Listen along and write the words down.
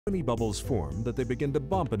many bubbles form that they begin to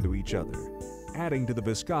bump into each other, adding to the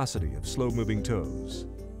viscosity of slow-moving toes.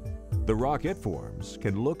 The rock it forms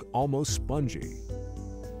can look almost spongy.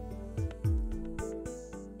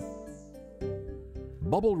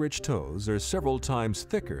 Bubble-rich toes are several times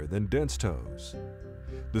thicker than dense toes.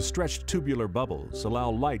 The stretched tubular bubbles allow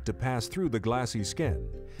light to pass through the glassy skin,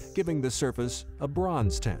 giving the surface a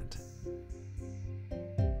bronze tint.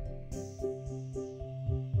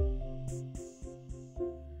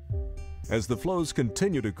 As the flows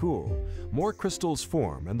continue to cool, more crystals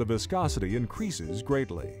form and the viscosity increases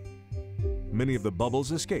greatly. Many of the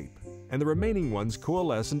bubbles escape, and the remaining ones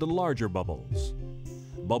coalesce into larger bubbles.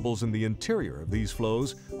 Bubbles in the interior of these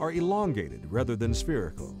flows are elongated rather than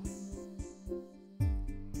spherical.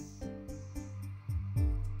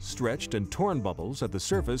 Stretched and torn bubbles at the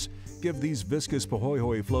surface give these viscous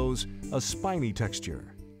Pahoehoe flows a spiny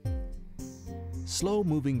texture.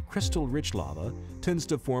 Slow-moving crystal-rich lava tends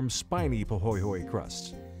to form spiny Pahoehoe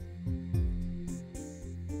crusts.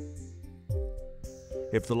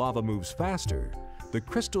 If the lava moves faster, the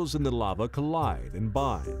crystals in the lava collide and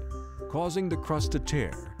bind, causing the crust to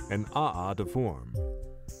tear and aa to form.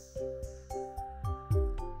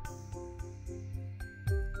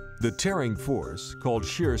 The tearing force, called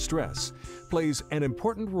shear stress, plays an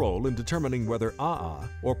important role in determining whether aa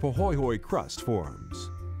or Pahoehoe crust forms.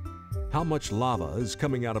 How much lava is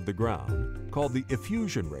coming out of the ground, called the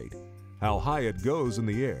effusion rate, how high it goes in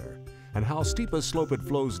the air, and how steep a slope it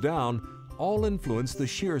flows down all influence the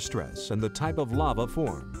shear stress and the type of lava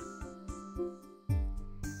formed.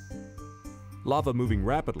 Lava moving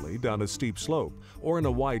rapidly down a steep slope or in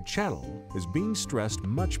a wide channel is being stressed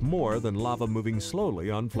much more than lava moving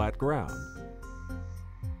slowly on flat ground.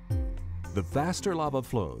 The faster lava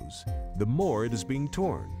flows, the more it is being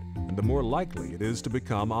torn, and the more likely it is to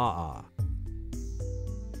become aa.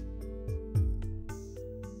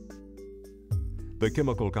 The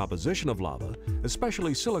chemical composition of lava,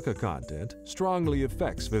 especially silica content, strongly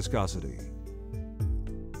affects viscosity.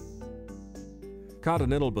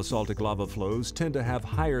 Continental basaltic lava flows tend to have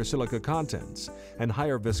higher silica contents and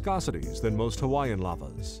higher viscosities than most Hawaiian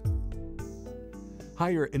lavas.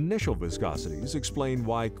 Higher initial viscosities explain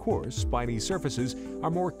why coarse, spiny surfaces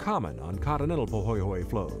are more common on continental Pahoehoe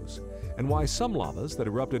flows, and why some lavas that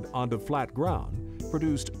erupted onto flat ground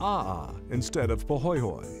produced aa instead of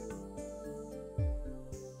Pahoehoe.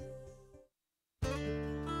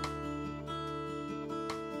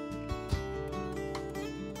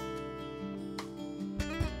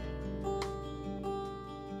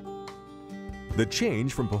 The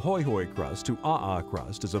change from Pahoehoe crust to aa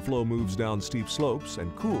crust as a flow moves down steep slopes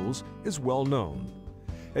and cools is well known.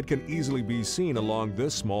 It can easily be seen along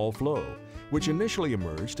this small flow, which initially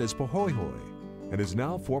emerged as Pahoehoe and is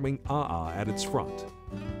now forming aa at its front.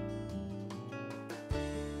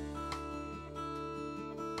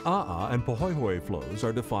 Aa and Pahoehoe flows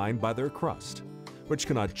are defined by their crust, which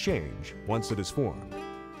cannot change once it is formed.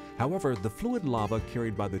 However, the fluid lava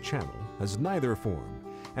carried by the channel has neither form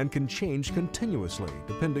and can change continuously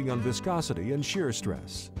depending on viscosity and shear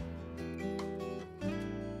stress.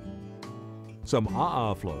 Some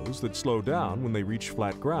aa flows that slow down when they reach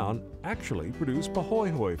flat ground actually produce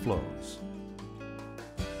Pahoehoe flows.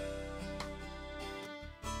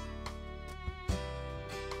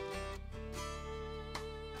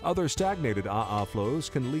 Other stagnated aa flows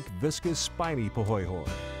can leak viscous, spiny Pahoehoe.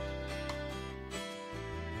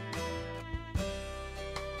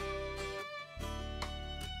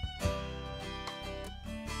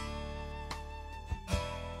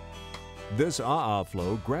 This aa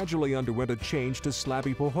flow gradually underwent a change to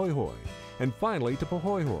slabby Pahoehoe and finally to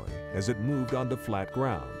Pahoehoe as it moved onto flat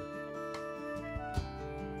ground.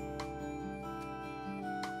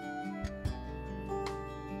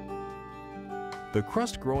 The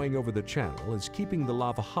crust growing over the channel is keeping the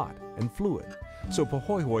lava hot and fluid, so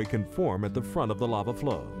Pahoehoe can form at the front of the lava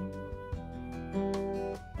flow.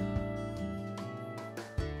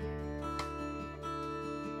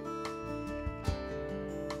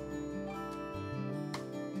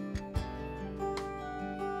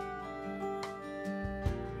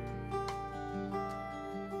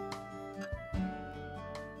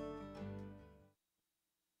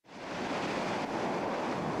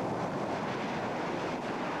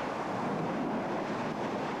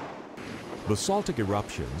 Basaltic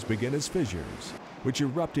eruptions begin as fissures, which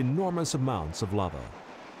erupt enormous amounts of lava.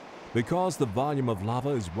 Because the volume of lava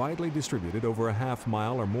is widely distributed over a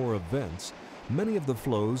half-mile or more of vents, many of the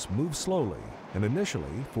flows move slowly and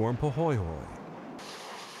initially form Pahoehoe.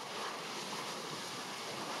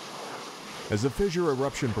 As a fissure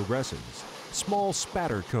eruption progresses, Small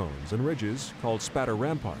spatter cones and ridges, called spatter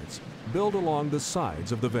ramparts, build along the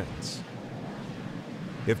sides of the vents.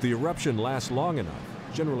 If the eruption lasts long enough,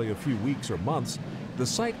 generally a few weeks or months, the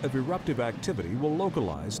site of eruptive activity will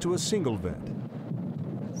localize to a single vent.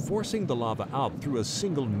 Forcing the lava out through a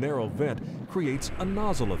single narrow vent creates a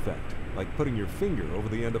nozzle effect, like putting your finger over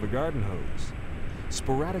the end of a garden hose.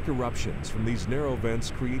 Sporadic eruptions from these narrow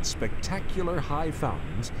vents create spectacular high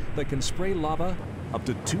fountains that can spray lava up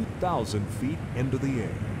to 2,000 feet into the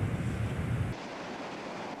air.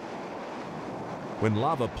 When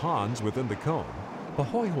lava ponds within the cone,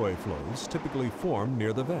 Pahoehoe flows typically form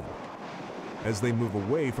near the vent. As they move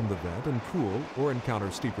away from the vent and cool or encounter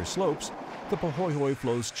steeper slopes, the Pahoehoe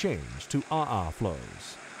flows change to A'a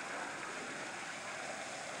flows.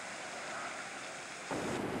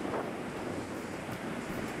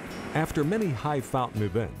 After many high fountain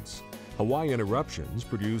events, Hawaiian eruptions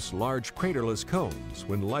produce large craterless cones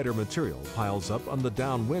when lighter material piles up on the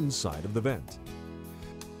downwind side of the vent.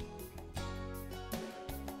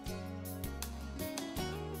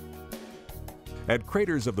 At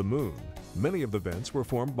craters of the moon, many of the vents were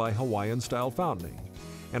formed by Hawaiian-style fountaining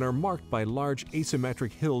and are marked by large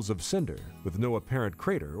asymmetric hills of cinder with no apparent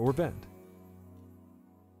crater or vent.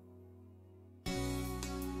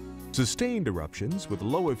 Sustained eruptions with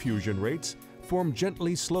low effusion rates form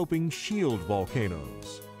gently sloping shield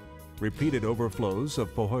volcanoes. Repeated overflows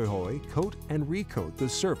of Pahoehoe coat and recoat the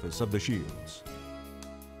surface of the shields.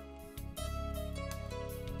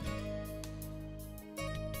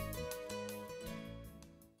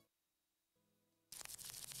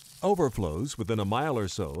 Overflows within a mile or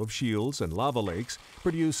so of shields and lava lakes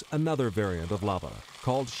produce another variant of lava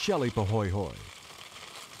called Shelly Pahoehoe.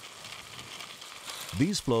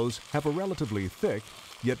 These flows have a relatively thick,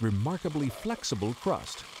 yet remarkably flexible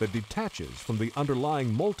crust that detaches from the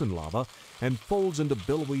underlying molten lava and folds into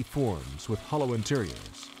billowy forms with hollow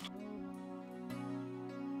interiors.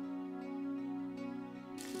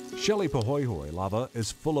 Shelly Pahoehoe lava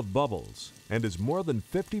is full of bubbles and is more than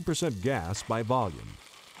 50% gas by volume.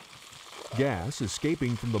 Gas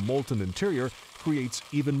escaping from the molten interior creates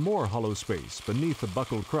even more hollow space beneath the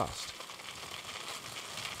buckled crust.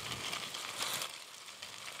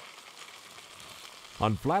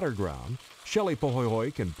 On flatter ground, Shelly Pahoehoe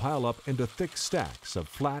can pile up into thick stacks of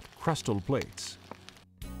flat crustal plates.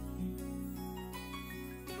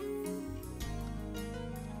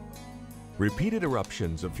 Repeated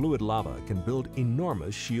eruptions of fluid lava can build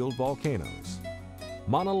enormous shield volcanoes.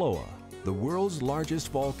 Mauna Loa, the world's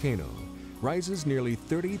largest volcano, rises nearly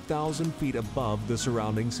 30,000 feet above the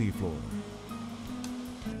surrounding seafloor.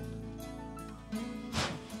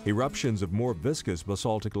 Eruptions of more viscous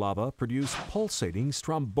basaltic lava produce pulsating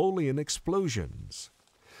Strombolian explosions.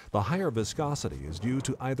 The higher viscosity is due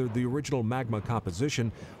to either the original magma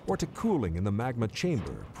composition or to cooling in the magma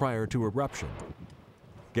chamber prior to eruption.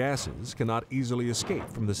 Gases cannot easily escape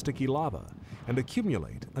from the sticky lava and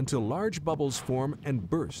accumulate until large bubbles form and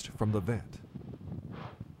burst from the vent.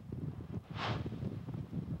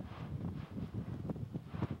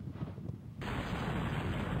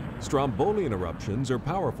 Strombolian eruptions are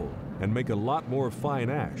powerful and make a lot more fine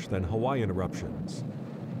ash than Hawaiian eruptions.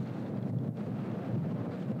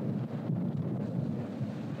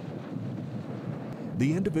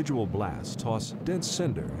 The individual blasts toss dense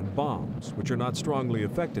cinder and bombs, which are not strongly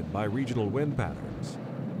affected by regional wind patterns.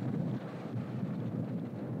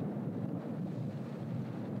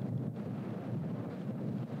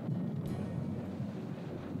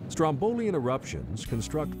 Strombolian eruptions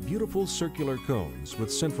construct beautiful circular cones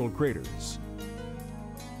with central craters.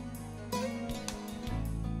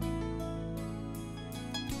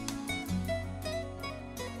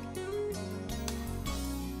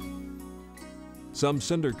 Some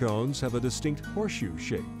cinder cones have a distinct horseshoe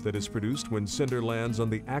shape that is produced when cinder lands on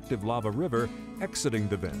the active lava river exiting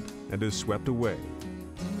the vent and is swept away.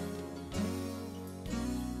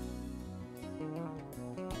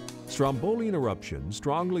 Strombolian eruptions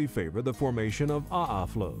strongly favor the formation of A'a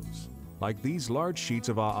flows, like these large sheets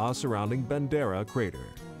of A'a surrounding Bandera crater.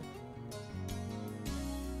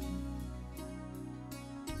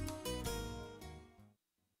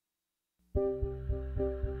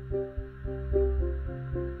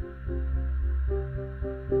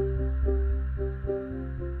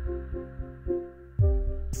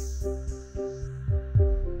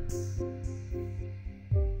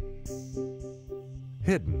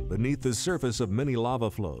 Hidden beneath the surface of many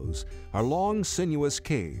lava flows are long, sinuous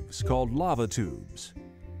caves called lava tubes.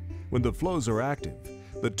 When the flows are active,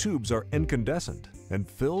 the tubes are incandescent and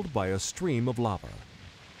filled by a stream of lava.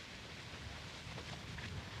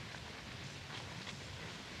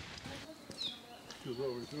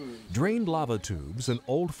 Drained lava tubes and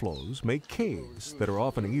old flows make caves that are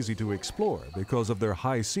often easy to explore because of their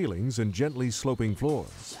high ceilings and gently sloping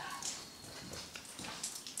floors.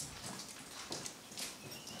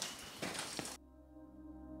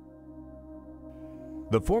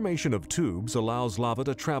 The formation of tubes allows lava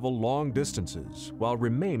to travel long distances while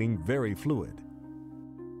remaining very fluid.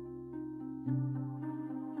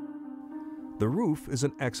 The roof is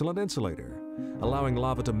an excellent insulator, allowing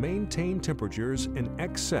lava to maintain temperatures in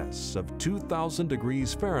excess of 2,000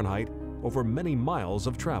 degrees Fahrenheit over many miles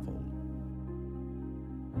of travel.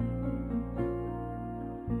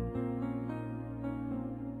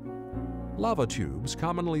 Lava tubes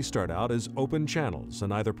commonly start out as open channels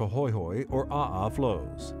in either Pahoehoe or Aa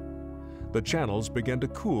flows. The channels begin to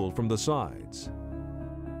cool from the sides.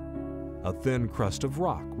 A thin crust of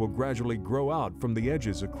rock will gradually grow out from the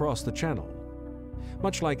edges across the channel,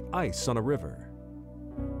 much like ice on a river.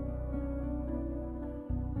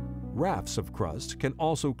 Rafts of crust can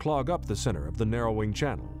also clog up the center of the narrowing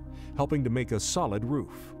channel, helping to make a solid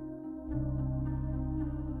roof.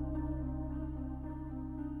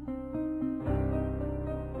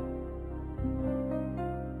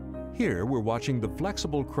 Here we're watching the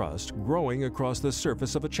flexible crust growing across the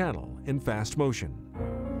surface of a channel in fast motion.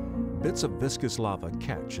 Bits of viscous lava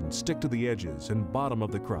catch and stick to the edges and bottom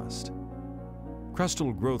of the crust.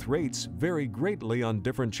 Crustal growth rates vary greatly on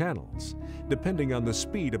different channels, depending on the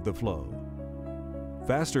speed of the flow.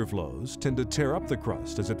 Faster flows tend to tear up the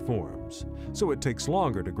crust as it forms, so it takes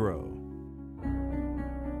longer to grow.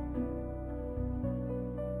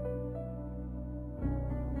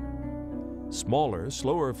 Smaller,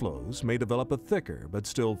 slower flows may develop a thicker but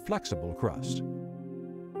still flexible crust.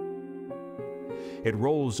 It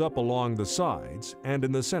rolls up along the sides and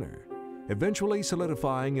in the center, eventually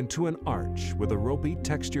solidifying into an arch with a ropey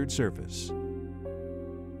textured surface.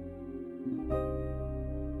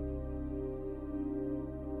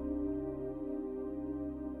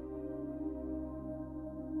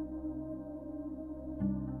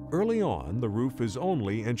 Early on, the roof is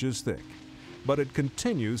only inches thick, but it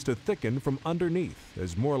continues to thicken from underneath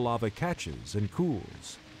as more lava catches and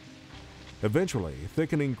cools. Eventually,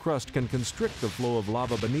 thickening crust can constrict the flow of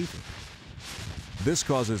lava beneath it. This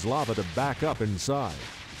causes lava to back up inside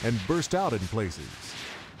and burst out in places.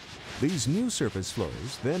 These new surface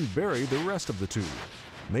flows then bury the rest of the tube,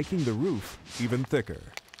 making the roof even thicker.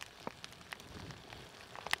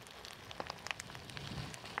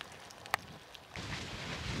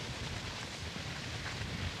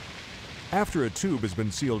 After a tube has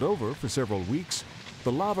been sealed over for several weeks,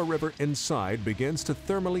 the lava river inside begins to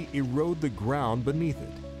thermally erode the ground beneath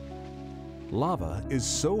it. Lava is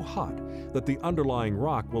so hot that the underlying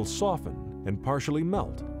rock will soften and partially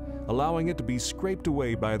melt, allowing it to be scraped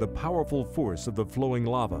away by the powerful force of the flowing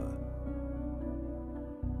lava.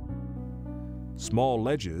 Small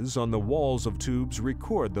ledges on the walls of tubes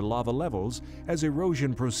record the lava levels as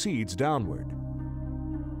erosion proceeds downward.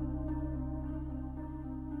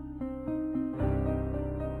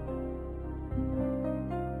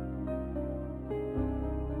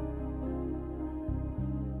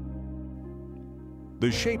 The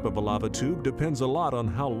shape of a lava tube depends a lot on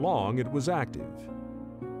how long it was active.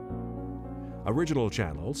 Original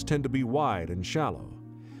channels tend to be wide and shallow,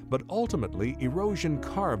 but ultimately erosion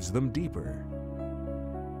carves them deeper.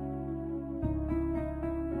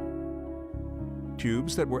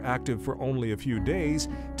 Tubes that were active for only a few days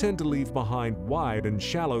tend to leave behind wide and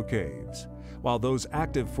shallow caves, while those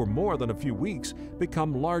active for more than a few weeks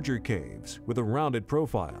become larger caves with a rounded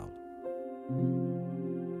profile.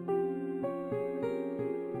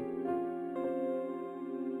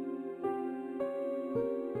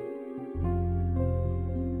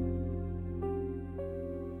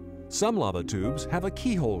 Some lava tubes have a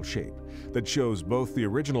keyhole shape that shows both the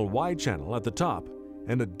original wide channel at the top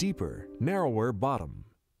and a deeper, narrower bottom.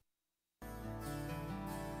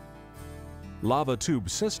 Lava tube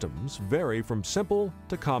systems vary from simple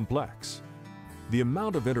to complex. The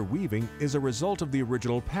amount of interweaving is a result of the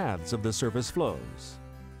original paths of the surface flows.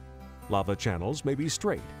 Lava channels may be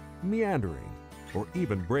straight, meandering, or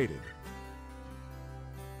even braided.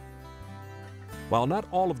 While not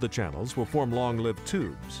all of the channels will form long-lived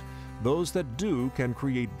tubes, those that do can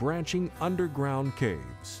create branching underground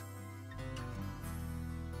caves.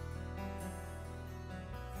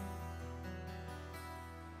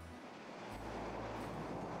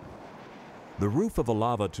 The roof of a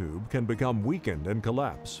lava tube can become weakened and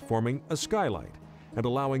collapse, forming a skylight and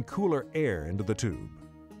allowing cooler air into the tube.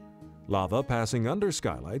 Lava passing under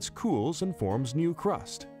skylights cools and forms new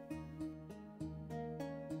crust.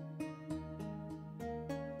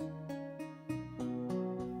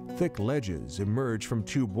 thick ledges emerge from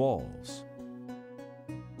tube walls.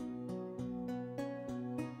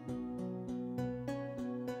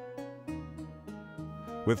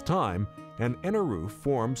 With time, an inner roof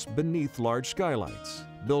forms beneath large skylights,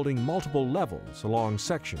 building multiple levels along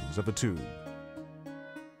sections of a tube.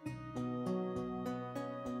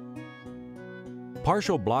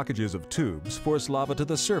 Partial blockages of tubes force lava to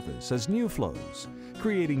the surface as new flows,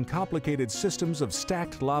 creating complicated systems of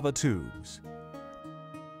stacked lava tubes.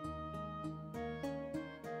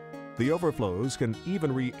 The overflows can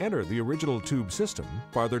even re-enter the original tube system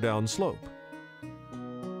farther downslope.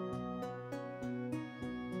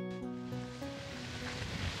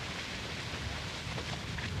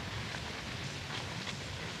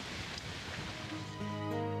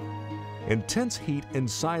 Intense heat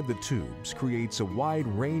inside the tubes creates a wide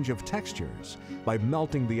range of textures by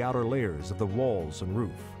melting the outer layers of the walls and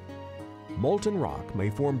roof. Molten rock may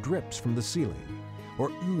form drips from the ceiling or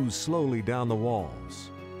ooze slowly down the walls.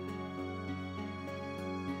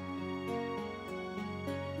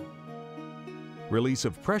 Release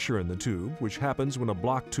of pressure in the tube, which happens when a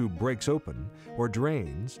block tube breaks open or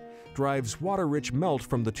drains, drives water-rich melt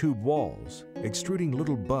from the tube walls, extruding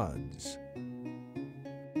little buds.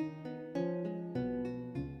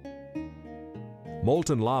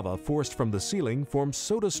 Molten lava forced from the ceiling forms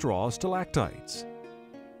soda straw stalactites.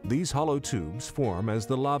 These hollow tubes form as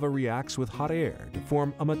the lava reacts with hot air to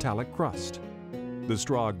form a metallic crust. The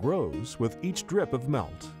straw grows with each drip of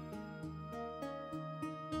melt.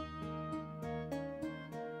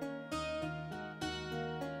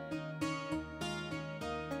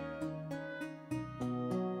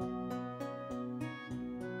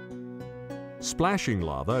 Splashing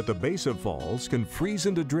lava at the base of falls can freeze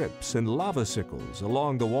into drips and lava sickles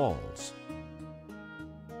along the walls.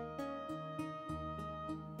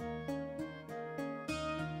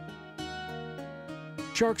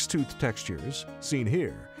 Shark's tooth textures, seen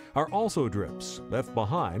here, are also drips left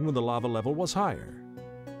behind when the lava level was higher.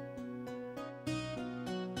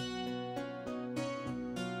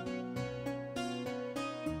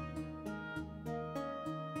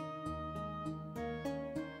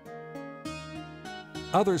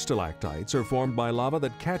 Other stalactites are formed by lava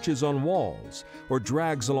that catches on walls or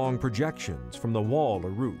drags along projections from the wall or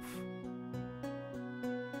roof.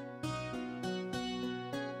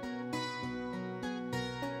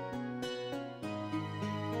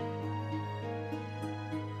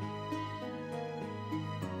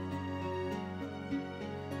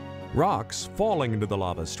 Rocks falling into the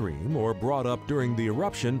lava stream or brought up during the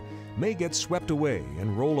eruption may get swept away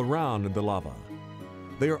and roll around in the lava.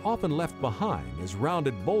 They are often left behind as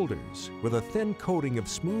rounded boulders with a thin coating of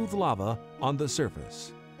smooth lava on the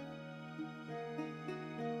surface.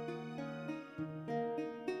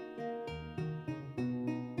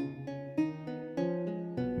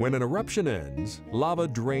 When an eruption ends, lava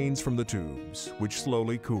drains from the tubes, which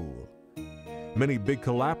slowly cool. Many big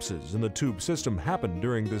collapses in the tube system happen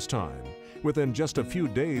during this time, within just a few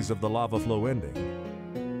days of the lava flow ending.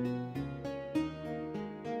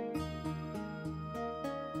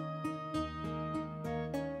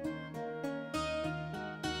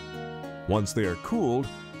 Once they are cooled,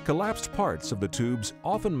 collapsed parts of the tubes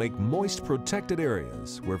often make moist, protected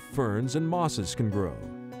areas where ferns and mosses can grow.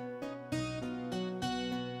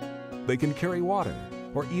 They can carry water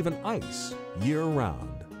or even ice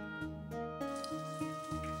year-round.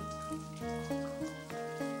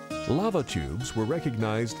 Lava tubes were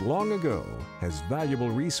recognized long ago as valuable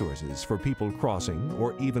resources for people crossing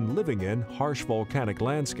or even living in harsh volcanic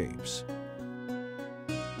landscapes.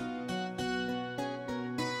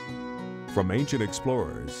 From ancient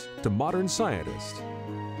explorers to modern scientists,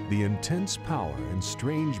 the intense power and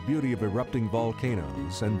strange beauty of erupting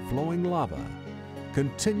volcanoes and flowing lava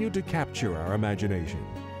continue to capture our imagination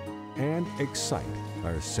and excite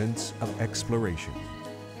our sense of exploration.